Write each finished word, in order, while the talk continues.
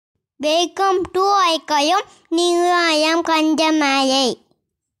Welcome to ஐக்கயம் நியூயம் Kanjamalai.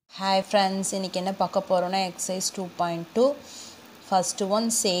 Hi friends, இன்னைக்கு என்ன பார்க்க போறோம்னா exercise 2.2. First one,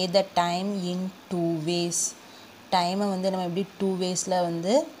 say the time in two ways. டைமை வந்து நம்ம எப்படி 2 waysல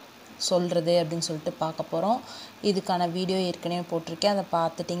வந்து சொல்கிறது அப்படின்னு சொல்லிட்டு பார்க்க போகிறோம். இதுக்கான வீடியோ ஏற்கனவே போட்டிருக்கேன், அதை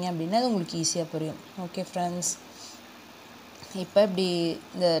பார்த்துட்டிங்க அப்படின்னா அது உங்களுக்கு ஈஸியாக புரியும். ஓகே ஃப்ரெண்ட்ஸ், இப்போ இப்படி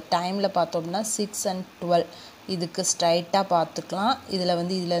இந்த டைமில் பார்த்தோம்னா 6 and 12 இதுக்கு ஸ்ட்ரைட்டாக பார்த்துக்கலாம்.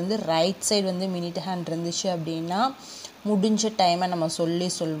 இதுலேருந்து ரைட் சைடு வந்து மினிட் ஹேண்ட் இருந்துச்சு அப்படின்னா முடிஞ்ச டைமை நம்ம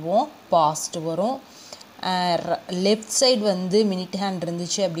சொல்லுவோம், பாஸ்ட் வரும். லெஃப்ட் சைடு வந்து மினிட் ஹேண்ட்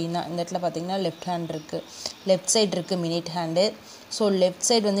இருந்துச்சு அப்படின்னா இந்த இடத்துல பார்த்திங்கன்னா லெஃப்ட் சைடு இருக்குது minute hand. So left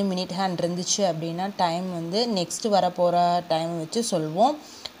side வந்து மினிட் ஹேண்ட் இருந்துச்சு அப்படின்னா டைம் வந்து நெக்ஸ்ட்டு வரப்போகிற டைம் வச்சு சொல்வோம்,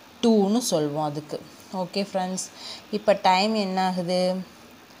 2ன்னு சொல்வோம் அதுக்கு. ஓகே ஃப்ரெண்ட்ஸ், இப்போ டைம் என்ன ஆகுது,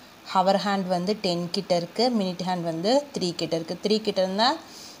 ஹவர் ஹேண்ட் வந்து 10 கிட்ட இருக்குது, மினிட் ஹேண்ட் வந்து 3 கிட்ட இருக்குது. 3 கிட்ட இருந்தால்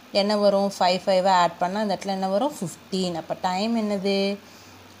என்ன வரும், 5 ஆட் பண்ணால் அந்த இடத்துல என்ன வரும், 15. அப்போ டைம் என்னது,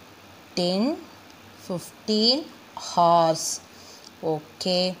 10:15 hours.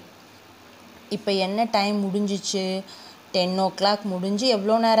 ஓகே, இப்போ என்ன டைம் முடிஞ்சிச்சு, 10 o'clock முடிஞ்சு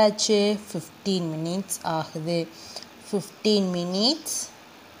எவ்வளோ நேரம் ஆச்சு, 15 minutes ஆகுது. 15 minutes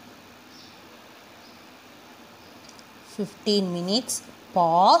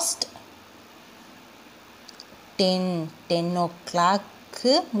past 10 o'clock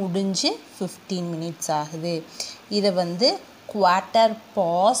முடிஞ்சு 15 minutes ஆகுது. இதை வந்து குவார்ட்டர்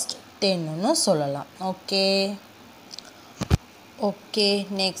பாஸ்ட் 10ன்னு சொல்லலாம். ஓகே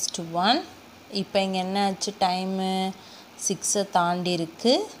நெக்ஸ்ட் ஒன், இப்போ இங்கே என்ன ஆச்சு, டைமு 6 தாண்டி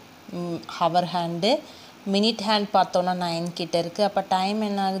இருக்குது ஹவர் ஹேண்டு. மினிட் ஹேண்ட் பார்த்தோன்னா 9 கிட்ட இருக்குது. அப்போ டைம்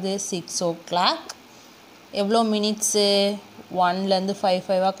என்ன ஆகுது, 6 o'clock. எவ்வளோ மினிட்ஸு, 1லேருந்து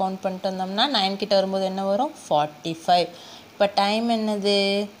 5 கவுண்ட் பண்ணிட்டு வந்தோம்னா 9 கிட்ட வரும்போது என்ன வரும், 45. இப்போ டைம் என்னது,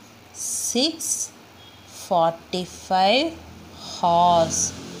 6:45 hours.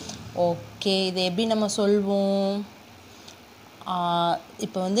 ஓகே, இது எப்படி நம்ம சொல்வோம்,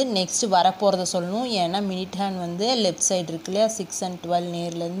 இப்போ வந்து நெக்ஸ்ட்டு வரப்போகிறத சொல்லணும். ஏன்னா மினிட் ஹேண்ட் வந்து லெஃப்ட் சைடு இருக்கு இல்லையா, 6 and 12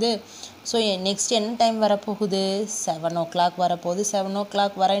 நேர்லேருந்து. ஸோ நெக்ஸ்ட் என்ன டைம் வரப்போகுது, 7 o'clock வரப்போகுது. 7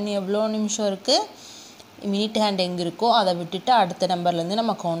 o'clock வர இன்னும் எவ்வளோ நிமிஷம் இருக்குது, மினிட் ஹேண்ட் எங்கே இருக்கோ அதை விட்டுட்டு அடுத்த நம்பர்லேருந்து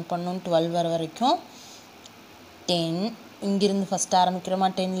நம்ம கவுண்ட் பண்ணணும் 12 வர வரைக்கும். 10 இங்கிருந்து ஃபஸ்ட்டு ஆரம்பிக்கிறோமா,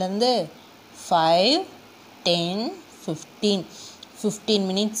 10லேருந்து 5, 10, 15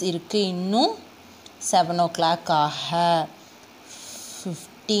 மினிட்ஸ் இருக்குது இன்னும் 7 o'clock ஆக.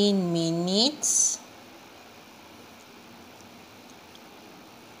 15 minutes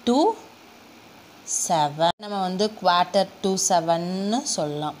to 7. நம்ம வந்து குவார்ட்டர் to 7ன்னு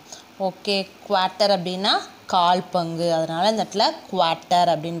சொல்லலாம். ஓகே, குவார்ட்டர் அப்படின்னா கால் பங்கு, அதனால் இந்த இடத்துல குவார்ட்டர்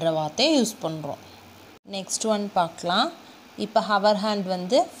அப்படின்ற வார்த்தையை யூஸ் பண்ணுறோம். நெக்ஸ்ட் ஒன் பார்க்கலாம். இப்போ ஹவர் ஹேண்ட்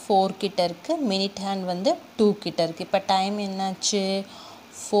வந்து 4 கிட்ட இருக்குது, மினிட் ஹேண்ட் வந்து 2 கிட்ட இருக்குது. இப்போ டைம் என்னாச்சு,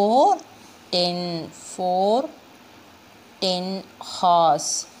 4:10 hours.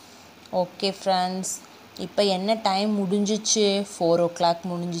 ஓகே ஃப்ரெண்ட்ஸ், இப்போ என்ன டைம் முடிஞ்சிச்சு, 4 o'clock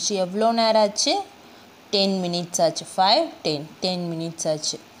முடிஞ்சிச்சு. எவ்வளோ நேரம் ஆச்சு, 10 minutes ஆச்சு. 5, 10 minutes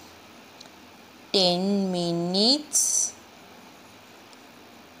ஆச்சு. 10 minutes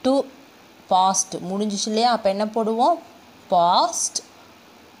to past முடிஞ்சிச்சு இல்லையா, அப்போ என்ன போடுவோம், past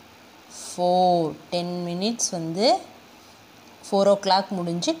 4. 10 minutes வந்து 4 o'clock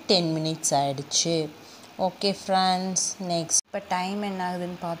முடிஞ்சு 10 minutes ஆகிடுச்சு. ஓகே ஃப்ரெண்ட்ஸ், நெக்ஸ்ட் இப்போ டைம் என்ன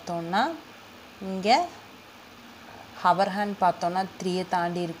ஆகுதுன்னு பார்த்தோன்னா, இங்கே ஹவர் ஹேண்ட் பார்த்தோன்னா 3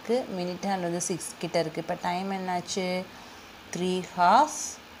 தாண்டி இருக்குது, மினிட் ஹேண்ட் வந்து 6 கிட்ட இருக்குது. இப்போ டைம் என்னாச்சு, 3 hours.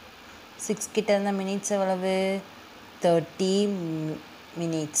 6 கிட்ட இருந்த மினிட்ஸ் எவ்வளவு, 30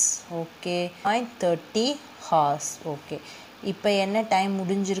 minutes. Okay, 30 hours. ஓகே, இப்போ என்ன டைம்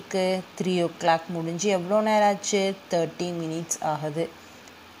முடிஞ்சிருக்கு, 3 o'clock முடிஞ்சு எவ்வளோ நேரம் ஆச்சு, 30 minutes ஆகுது.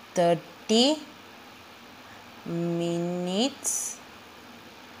 30 minutes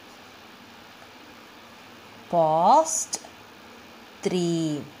past 3.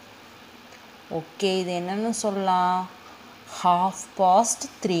 ஓகே, இது என்னன்னு சொல்லலாம், half past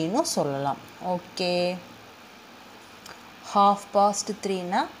 3ன்னு சொல்லலாம். ஓகே, half past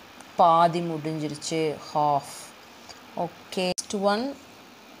 3னா பாதி முடிஞ்சிருச்சு, half. ஓகே, நெக்ஸ்ட் ஒன்,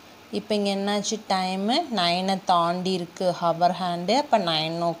 இப்போ இங்கே என்னாச்சு, டைமு 9 தாண்டி இருக்குது ஹவர் ஹேண்டு. அப்போ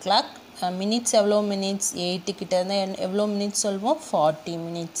 9 o'clock. மினிட்ஸ் எவ்வளோ, மினிட்ஸ் 8 கிட்ட இருந்தால் எவ்வளோ மினிட்ஸ் சொல்வோம், 40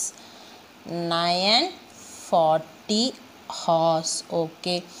 minutes. 9:40 hours.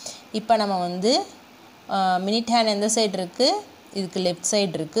 ஓகே, இப்போ நம்ம வந்து மினிட் ஹேண்ட் எந்த சைடு இருக்குது, இதுக்கு லெஃப்ட்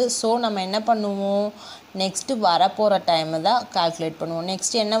சைடு இருக்குது. ஸோ நம்ம என்ன பண்ணுவோம், நெக்ஸ்ட்டு வரப்போகிற டைமை தான் கால்குலேட் பண்ணுவோம்.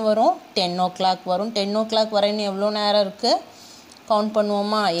 நெக்ஸ்ட் என்ன வரும், 10 o'clock வரும். 10 o'clock வர இன்னும் எவ்வளோ நேரம் இருக்குது, கவுண்ட்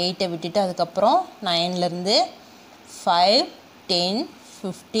பண்ணுவோமா 8 விட்டுட்டு அதுக்கப்புறம் 9லேருந்து 5 10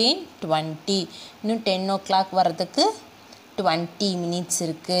 15 20 இன்னும் 10 o'clock வரதுக்கு 20 minutes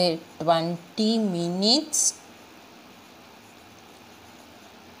இருக்குது 20 minutes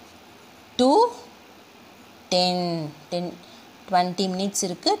to 10 20 minutes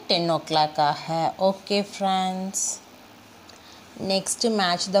இருக்குது 10 o'clock ஆக okay friends next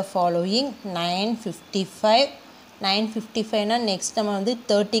match the following 9:55 next நம்ம வந்து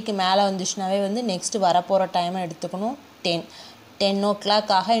 30க்கு மேலே வந்துச்சுனாவே வந்து நெக்ஸ்ட்டு வரப்போகிற டைமை எடுத்துக்கணும் 10 o'clock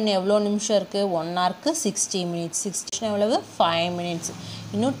ஆக இன்னும் எவ்வளோ நிமிஷம் இருக்குது 1 hourக்கு 60 minutes 60 எவ்வளவு 5 minutes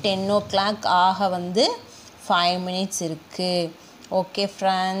இன்னும் 10 o'clock ஆக வந்து 5 minutes இருக்குது ஓகே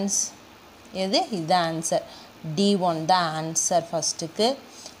ஃப்ரெண்ட்ஸ் எது இதுதான் ஆன்சர் D1 தான் ஆன்சர் ஃபஸ்ட்டுக்கு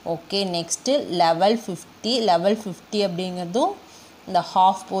ஓகே நெக்ஸ்ட்டு லெவல் 50 அப்படிங்கிறதும் இந்த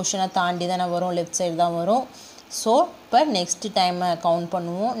ஹாஃப் போர்ஷனை தாண்டி தானே வரும் லெஃப்ட் சைடு தான் வரும் ஸோ இப்போ நெக்ஸ்ட்டு டைமை கவுண்ட்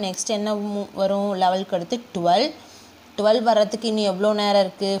பண்ணுவோம் நெக்ஸ்ட் என்ன வரும் லெவலுக்கு அடுத்து 12 வர்றதுக்கு இன்னும் எவ்வளோ நேரம்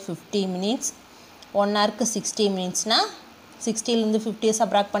இருக்குது 50 minutes 1 hourக்கு 60 minutesனால் 60லேருந்து 50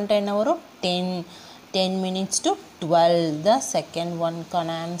 சப்ராக்ட் பண்ணிட்டா என்ன வரும் 10 minutes to 12 the second one கான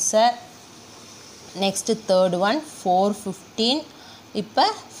ஆன்சர் நெக்ஸ்ட்டு தேர்ட் ஒன் 4:15 இப்போ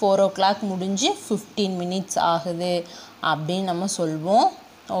 4 o'clock முடிஞ்சு 15 minutes ஆகுது அப்படின்னு நம்ம சொல்வோம்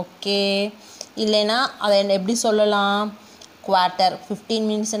ஓகே இல்லைன்னா அதை எப்படி சொல்லலாம் குவார்ட்டர் 15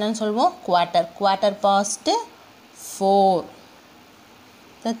 minutes என்னன்னு சொல்வோம் quarter passed 4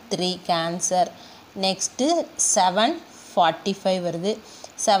 the 3 answer next 7:45 வருது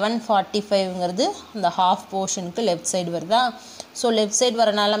 7:45ங்கிறது அந்த ஹாஃப் போர்ஷனுக்கு லெஃப்ட் சைடு வருதா ஸோ லெஃப்ட் சைடு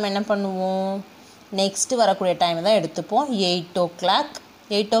வரனால நம்ம என்ன பண்ணுவோம் நெக்ஸ்ட்டு வரக்கூடிய டைமை தான் எடுத்துப்போம் 8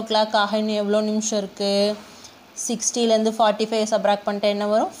 o'clock ஆக இன்னும் எவ்வளோ நிமிஷம் இருக்குது 60லேருந்து 45 சப்ராக்ட் பண்ணிட்டு என்ன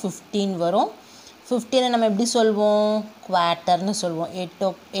வரும் 15 வரும் 15 நம்ம எப்படி சொல்வோம் குவார்ட்டர்னு சொல்வோம்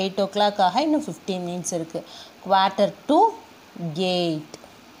 8 o'clock ஆக இன்னும் 15 minutes இருக்குது குவார்ட்டர் to 8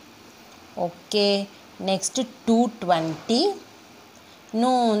 ஓகே நெக்ஸ்ட்டு 2:20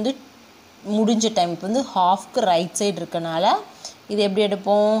 இன்னும் வந்து முடிஞ்ச டைம் இப்போ வந்து ஹாஃப்க்கு ரைட் சைடு இருக்கனால இது எப்படி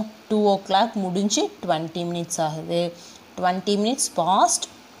எடுப்போம் 2 o'clock முடிஞ்சு 20 minutes ஆகுது 20 minutes past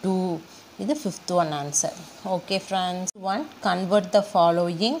 2 இது fifth one answer okay friends convert the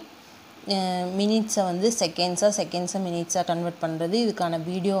following மினிட்ஸை வந்து செகண்ட்ஸை மினிட்ஸாக கன்வெர்ட் பண்ணுறது இதுக்கான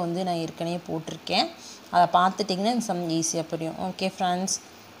வீடியோ வந்து நான் ஏற்கனவே போட்டிருக்கேன் அதை பார்த்துட்டிங்கன்னா சம் ஈஸியாக புரியும் okay friends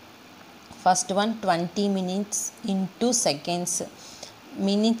first one 20 minutes into seconds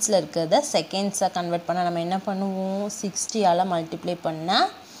மினிட்ஸில் இருக்கிறத செகண்ட்ஸாக கன்வெர்ட் பண்ணால் நம்ம என்ன பண்ணுவோம் 60ஆல் மல்டிப்ளை பண்ணால்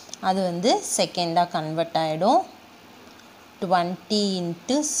அது வந்து செகண்டாக கன்வெர்ட் ஆகிடும் 20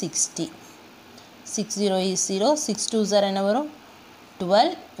 into 60 60 is 0 6 2s are என்ன வரும்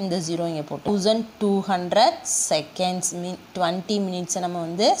 12 இந்த 0 இங்கே போட்டு 1200 seconds 20 minutes நம்ம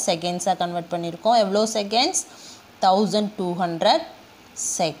வந்து செகண்ட்ஸாக கன்வெர்ட் பண்ணியிருக்கோம் எவ்வளோ seconds 1200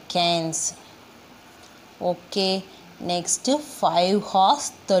 seconds okay next 5 hours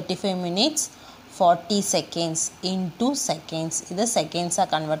 35 minutes 40 seconds into seconds இதை செகண்ட்ஸாக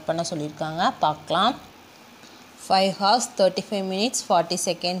கன்வெர்ட் பண்ண சொல்லியிருக்காங்க பார்க்கலாம் 5 hours 35 minutes 40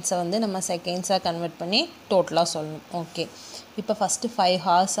 secondsஸை வந்து நம்ம செகண்ட்ஸாக கன்வெர்ட் பண்ணி டோட்டலாக சொல்லணும் ஓகே இப்போ ஃபஸ்ட்டு 5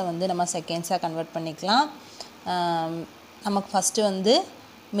 ஹார்ஸை வந்து நம்ம செகண்ட்ஸாக கன்வெர்ட் பண்ணிக்கலாம் நமக்கு ஃபஸ்ட்டு வந்து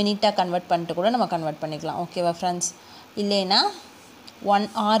மினிட்டாக கன்வெர்ட் பண்ணிட்டு கூட நம்ம கன்வெர்ட் பண்ணிக்கலாம் ஓகேவா ஃப்ரெண்ட்ஸ் இல்லைன்னா 1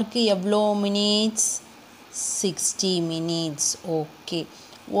 hourக்கு எவ்வளோ மினிட்ஸ் 60 minutes ஓகே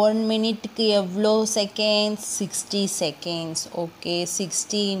 1 minuteக்கு எவ்வளோ seconds 60 seconds okay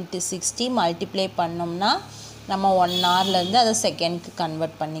 60 into 60 multiply பண்ணோம்னா நம்ம 1 hourலேருந்து அதை செகண்ட்க்கு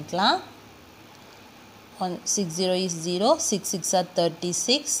கன்வெர்ட் பண்ணிக்கலாம் 60 is 0 6 6 are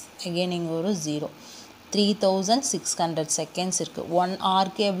 36 again இங்கே ஒரு 0 3600 seconds இருக்குது 1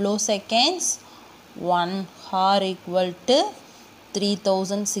 hourக்கு எவ்வளோ seconds 1 hour equal to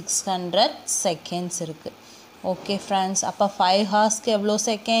 3600 seconds இருக்குது ஓகே ஃப்ரெண்ட்ஸ் அப்போ 5 ஹார்ஸ்க்கு எவ்வளோ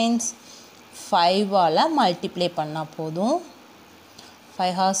செகண்ட்ஸ் 5ஆல் மல்டிப்ளை பண்ணால் போதும்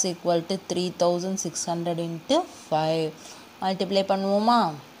 5 hours equal to 3600 into 5 multiply பண்ணுவோமா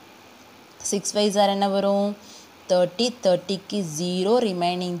 6 5s are என்ன வரும் 30 30க்கு 0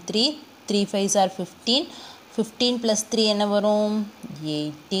 ரிமைனிங் 3 3 5s are 15 15 plus 3 என்ன வரும்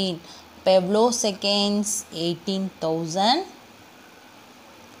 18 இப்போ எவ்வளோ செகண்ட்ஸ் 18000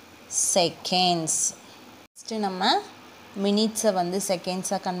 seconds நெக்ஸ்ட்டு நம்ம மினிட்ஸை வந்து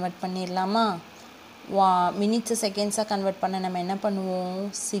செகண்ட்ஸாக கன்வெர்ட் பண்ணிடலாமா மினிட்ஸை செகண்ட்ஸாக கன்வெர்ட் பண்ண நம்ம என்ன பண்ணுவோம்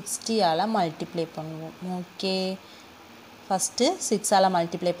 60ஆல் மல்டிப்ளை பண்ணுவோம் ஓகே ஃபஸ்ட்டு 6ஆல்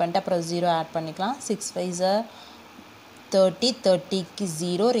மல்டிப்ளை பண்ணிட்டு அப்புறம் 0 ஆட் பண்ணிக்கலாம் 6 5s are 30 30க்கு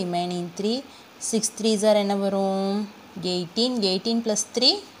 0 remaining 3 6 3s are என்ன வரும் 18 plus 3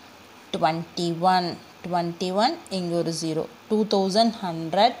 21 இங்கே ஒரு 0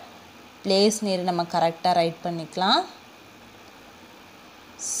 2100 place near நம்ம கரெக்டாக ரைட் பண்ணிக்கலாம்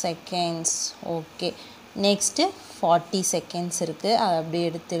செகண்ட்ஸ் ஓகே நெக்ஸ்ட்டு 40 செகண்ட்ஸ் இருக்குது அதை அப்படியே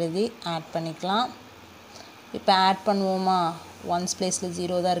எடுத்து எழுதி ஆட் பண்ணிக்கலாம் இப்போ ஆட் பண்ணுவோமா ஒன்ஸ் பிளேஸில்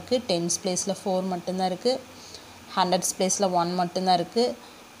 0 தான் இருக்குது டென்ஸ் பிளேஸில் 4 மட்டும்தான் இருக்குது ஹண்ட்ரட்ஸ் பிளேஸில் 1 மட்டும்தான் இருக்குது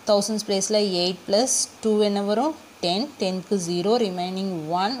தௌசண்ட்ஸ் பிளேஸில் 8 + 2 என்ன வரும் 10 10க்கு 0 remaining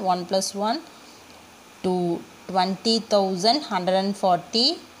 1 1 + 1 2 20,140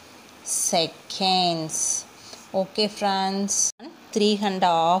 seconds okay friends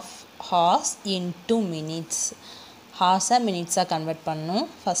 3.5 hours into minutes hours minutes convert பண்ணணும்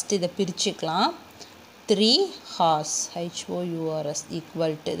ஃபஸ்ட் இதை பிரிச்சுக்கலாம் 3 hours HOURS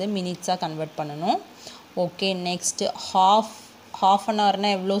equal to இது மினிட்ஸாக கன்வெர்ட் பண்ணணும் ஓகே நெக்ஸ்ட் half an hourனா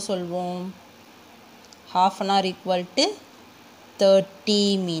எவ்வளோ சொல்வோம் half an hour equal to 30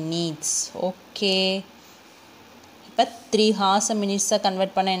 minutes okay இப்போ 3 hours மினிட்ஸாக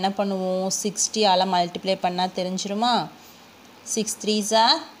கன்வெர்ட் பண்ண என்ன பண்ணுவோம் 60 ஆல் மல்டிப்ளை பண்ணால் தெரிஞ்சிருமா 6 3s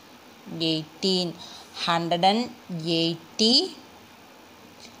are 18 180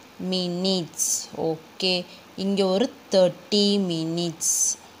 minutes ஓகே இங்கே ஒரு 30 minutes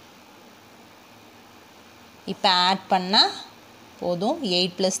இப்போ ஆட் பண்ணால் போதும்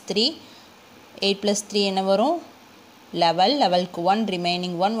 8 + 3 8 + 3 என்ன வரும் 11க்கு 1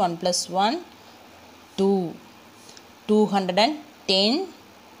 remaining 1 1 + 1 2 210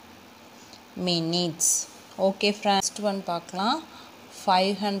 minutes okay friends one பார்க்கலாம்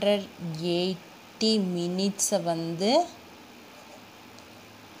 580 மினிட்ஸை வந்து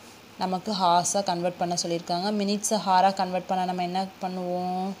நமக்கு ஹார்ஸாக கன்வெர்ட் பண்ண சொல்லியிருக்காங்க மினிட்ஸை ஹாராக கன்வெர்ட் பண்ண நம்ம என்ன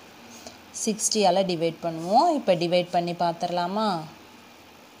பண்ணுவோம் 60ஆல் டிவைட் பண்ணுவோம் இப்போ டிவைட் பண்ணி பார்த்துடலாமா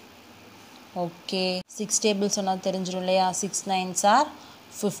ஓகே 6 டேபிள் சொன்னால் தெரிஞ்சிடும் இல்லையா 6 9s are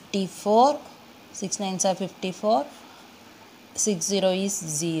 54 6 9s are 54 6 0 is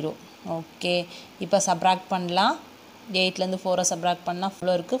 0 okay இப்போ சப்ராக்ட் பண்ணலாம் 8லேருந்து 4 சப்ராக்ட் பண்ணால்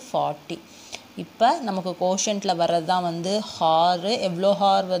ஃபுல்லாக இருக்குது 40 இப்போ நமக்கு கோஷன்ட்டில் வர்றது தான் வந்து ஹாரு எவ்வளோ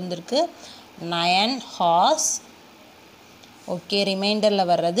ஹார் வந்திருக்கு 9 hours ஓகே ரிமைண்டரில்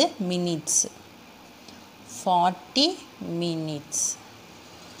வர்றது minutes 40 minutes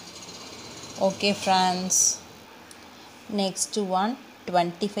okay friends next one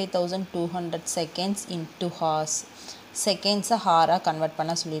 25,200 seconds into hours செகண்ட்ஸை ஹாராக convert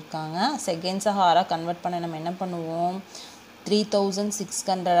பண்ண சொல்லியிருக்காங்க செகண்ட்ஸை ஹாராக கன்வெர்ட் பண்ண நம்ம என்ன பண்ணுவோம்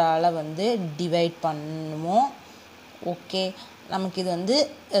 3600ஆல் வந்து டிவைட் பண்ணுவோம் ஓகே நமக்கு இது வந்து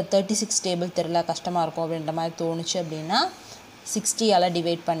 36 டேபிள் தெரியல கஷ்டமாக இருக்கும் அப்படின்ற மாதிரி தோணுச்சு அப்படின்னா 60ஆல்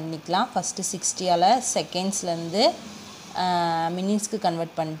டிவைட் பண்ணிக்கலாம் ஃபஸ்ட்டு 60ஆல் செகண்ட்ஸ்லேருந்து மினிட்ஸ்க்கு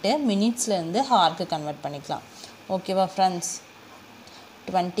கன்வெர்ட் பண்ணிட்டு மினிட்ஸ்லேருந்து ஹாருக்கு கன்வெர்ட் பண்ணிக்கலாம் ஓகேவா ஃப்ரெண்ட்ஸ்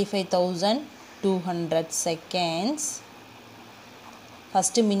 25,200 seconds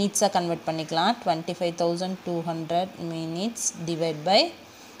ஃபஸ்ட்டு மினிட்ஸாக கன்வெர்ட் பண்ணிக்கலாம் 25,200 minutes டிவைட் பை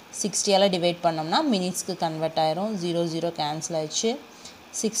 60ஆல் டிவைட் பண்ணோம்னா மினிட்ஸ்க்கு கன்வெர்ட் ஆயிரும் 0 0 கேன்சல் ஆயிடுச்சு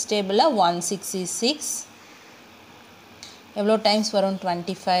 6 டேபிளில் 1 6 is 6 எவ்வளோ டைம்ஸ் வரும்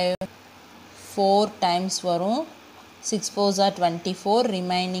 25 4 டைம்ஸ் வரும் 6 4s are 24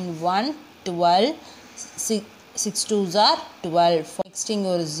 remaining 1 12 6 2s are 12 next இங்கே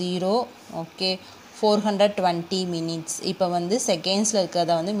ஒரு 0 ஓகே 420 minutes இப்போ வந்து செகண்ட்ஸில்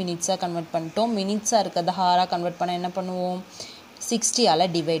இருக்கிறத வந்து மினிட்ஸாக கன்வெர்ட் பண்ணிட்டோம் மினிட்ஸாக இருக்கிறத ஹாராக கன்வெர்ட் பண்ண என்ன பண்ணுவோம் 60ஆல்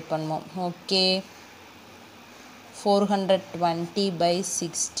டிவைட் பண்ணுவோம் okay 420 by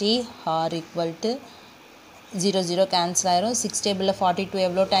 60 hour equal to 0 0 cancel ஆயிரும் 6 டேபிளில் 42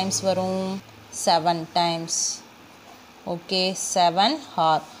 எவ்வளோ டைம்ஸ் வரும் 7 times okay 7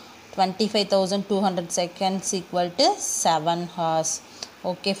 hour 25,200 seconds equal to 7 hours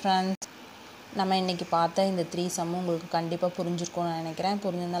okay friends நம்ம இன்றைக்கி பார்த்த இந்த 3 சம்மும் உங்களுக்கு கண்டிப்பாக புரிஞ்சிருக்கும்னு நான் நினைக்கிறேன்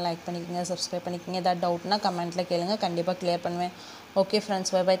புரிஞ்சிருந்தால் லைக் பண்ணிக்கோங்க சப்ஸ்கிரைப் பண்ணிக்கோங்க ஏதாவது டவுட்னா கமெண்ட்டில் கேளுங்க கண்டிப்பாக கிளியர் பண்ணுவேன் okay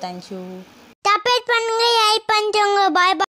friends by by thank you support பண்ணுங்க ஹெல்ப் பண்ணுங்க பாய் பாய்